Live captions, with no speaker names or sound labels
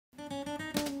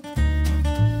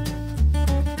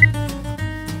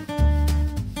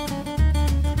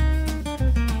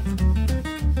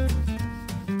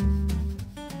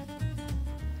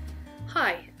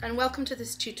Welcome to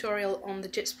this tutorial on the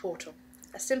JITs Portal,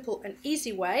 a simple and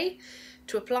easy way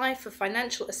to apply for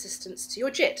financial assistance to your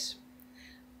JIT.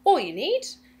 All you need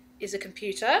is a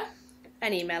computer,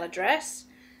 an email address,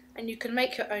 and you can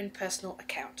make your own personal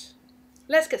account.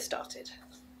 Let's get started.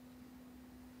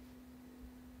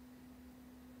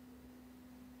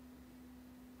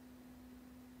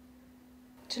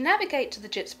 To navigate to the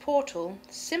JITs Portal,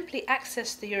 simply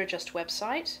access the Eurojust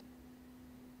website.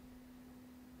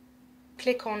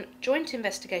 Click on Joint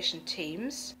Investigation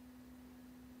Teams,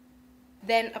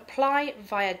 then Apply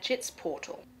via JITs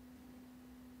Portal.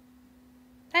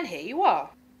 And here you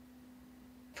are.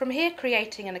 From here,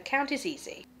 creating an account is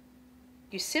easy.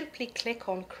 You simply click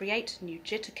on Create New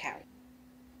JIT Account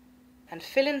and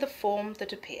fill in the form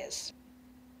that appears.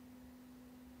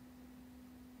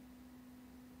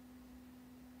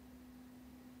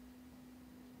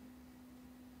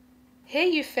 Here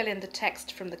you fill in the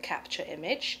text from the capture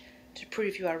image to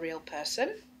prove you are a real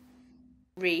person,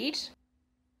 read,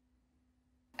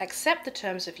 accept the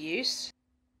terms of use,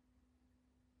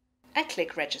 and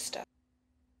click Register.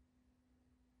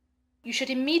 You should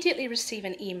immediately receive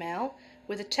an email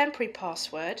with a temporary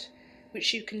password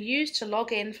which you can use to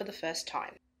log in for the first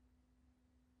time.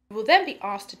 You will then be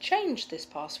asked to change this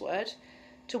password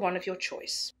to one of your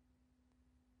choice.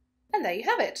 And there you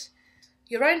have it,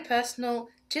 your own personal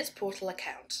JITs Portal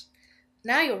account.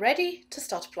 Now you're ready to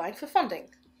start applying for funding.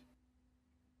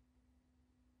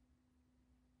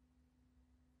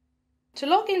 To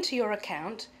log into your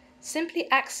account, simply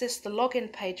access the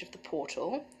login page of the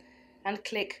portal and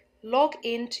click Log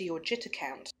in to your JIT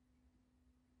account.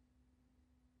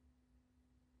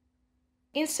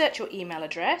 Insert your email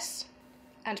address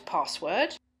and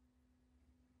password,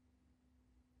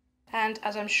 and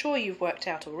as I'm sure you've worked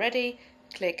out already,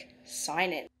 click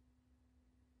Sign in.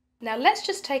 Now let's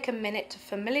just take a minute to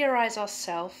familiarise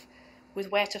ourselves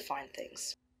with where to find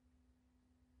things.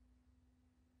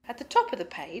 At the top of the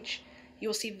page,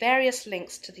 you'll see various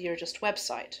links to the Eurojust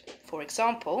website. For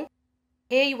example,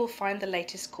 here you will find the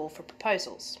latest call for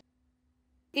proposals.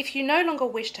 If you no longer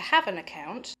wish to have an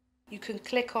account, you can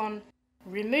click on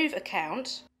Remove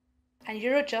Account and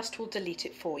Eurojust will delete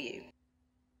it for you.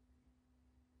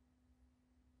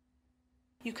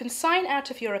 You can sign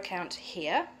out of your account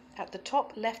here at the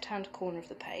top left-hand corner of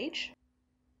the page.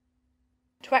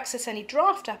 To access any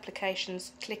draft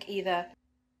applications, click either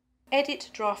Edit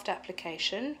Draft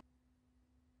Application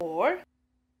or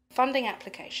Funding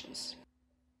Applications.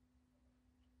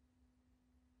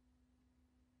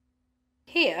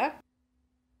 Here,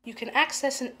 you can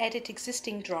access and edit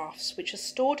existing drafts which are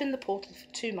stored in the portal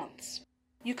for 2 months.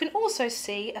 You can also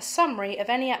see a summary of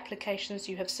any applications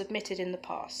you have submitted in the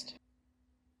past.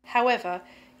 However,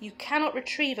 you cannot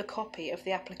retrieve a copy of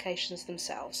the applications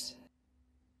themselves.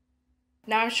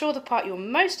 Now I'm sure the part you're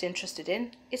most interested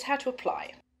in is how to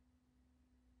apply.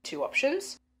 2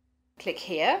 options. Click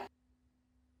here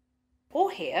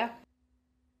or here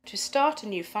to start a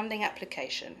new funding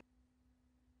application.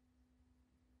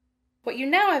 What you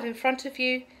now have in front of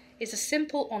you is a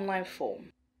simple online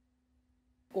form.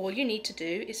 All you need to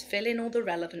do is fill in all the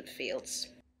relevant fields.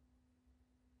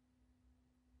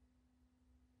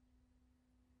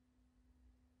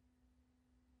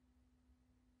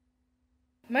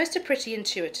 Most are pretty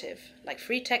intuitive, like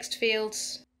free text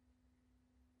fields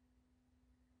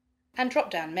and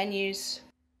drop-down menus,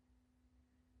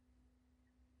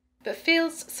 but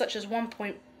fields such as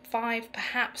 1.5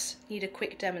 perhaps need a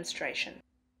quick demonstration.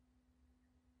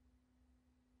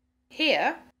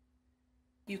 Here,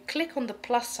 you click on the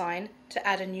plus sign to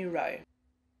add a new row.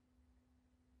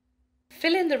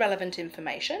 Fill in the relevant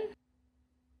information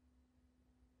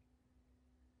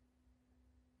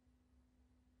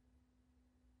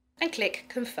and click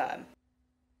Confirm.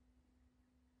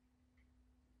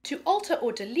 To alter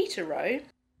or delete a row,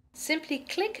 simply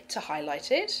click to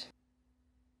highlight it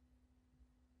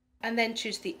and then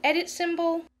choose the Edit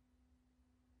symbol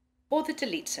or the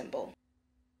Delete symbol.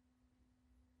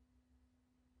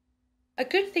 A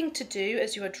good thing to do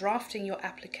as you are drafting your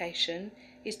application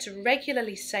is to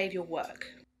regularly save your work.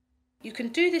 You can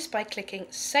do this by clicking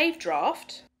Save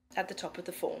Draft at the top of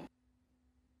the form.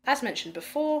 As mentioned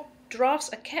before,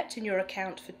 drafts are kept in your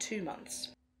account for 2 months.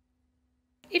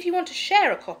 If you want to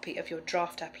share a copy of your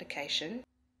draft application,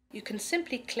 you can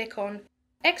simply click on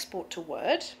Export to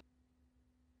Word,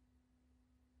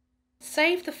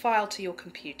 save the file to your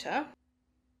computer,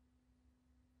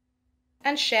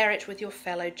 and share it with your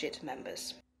fellow JIT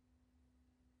members.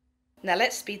 Now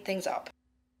let's speed things up.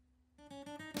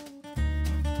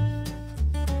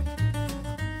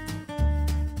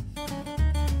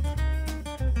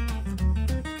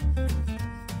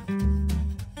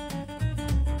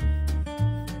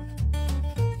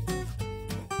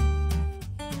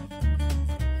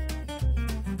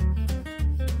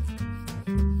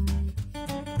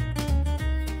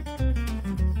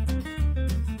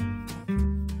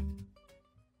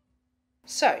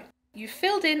 So, you've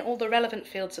filled in all the relevant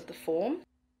fields of the form,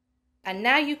 and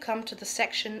now you come to the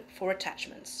section for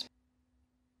attachments.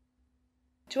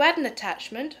 To add an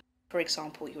attachment, for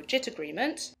example your JIT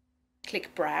agreement,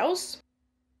 click Browse,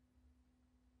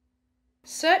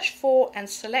 search for and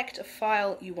select a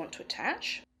file you want to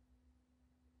attach,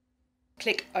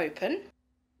 click Open,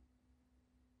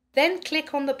 then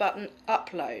click on the button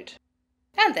Upload,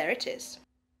 and there it is.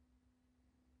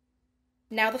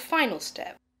 Now the final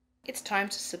step. It's time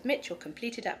to submit your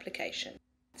completed application.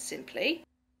 Simply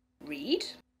read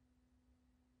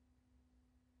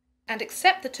and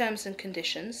accept the terms and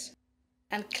conditions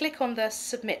and click on the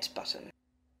Submit button.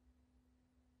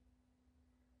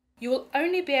 You will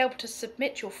only be able to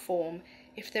submit your form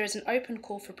if there is an open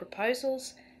call for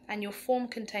proposals and your form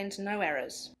contains no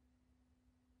errors.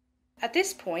 At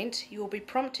this point, you will be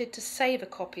prompted to save a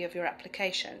copy of your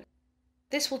application.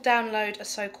 This will download a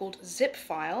so-called zip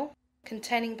file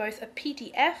containing both a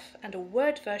PDF and a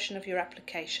Word version of your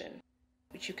application,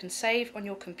 which you can save on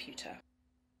your computer.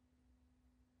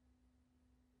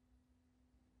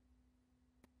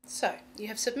 So, you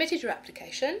have submitted your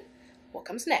application. What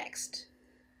comes next?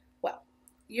 Well,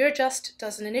 Eurojust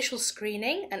does an initial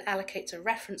screening and allocates a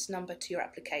reference number to your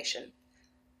application.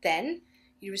 Then,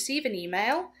 you receive an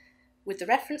email with the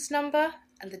reference number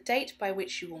and the date by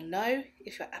which you will know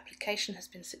if your application has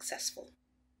been successful.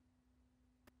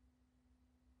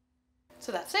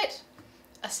 So that's it.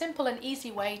 A simple and easy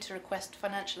way to request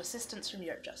financial assistance from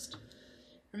Eurojust.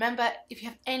 Remember, if you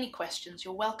have any questions,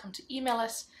 you're welcome to email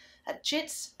us at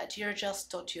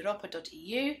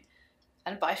jits@eurojust.europa.eu,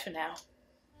 and bye for now.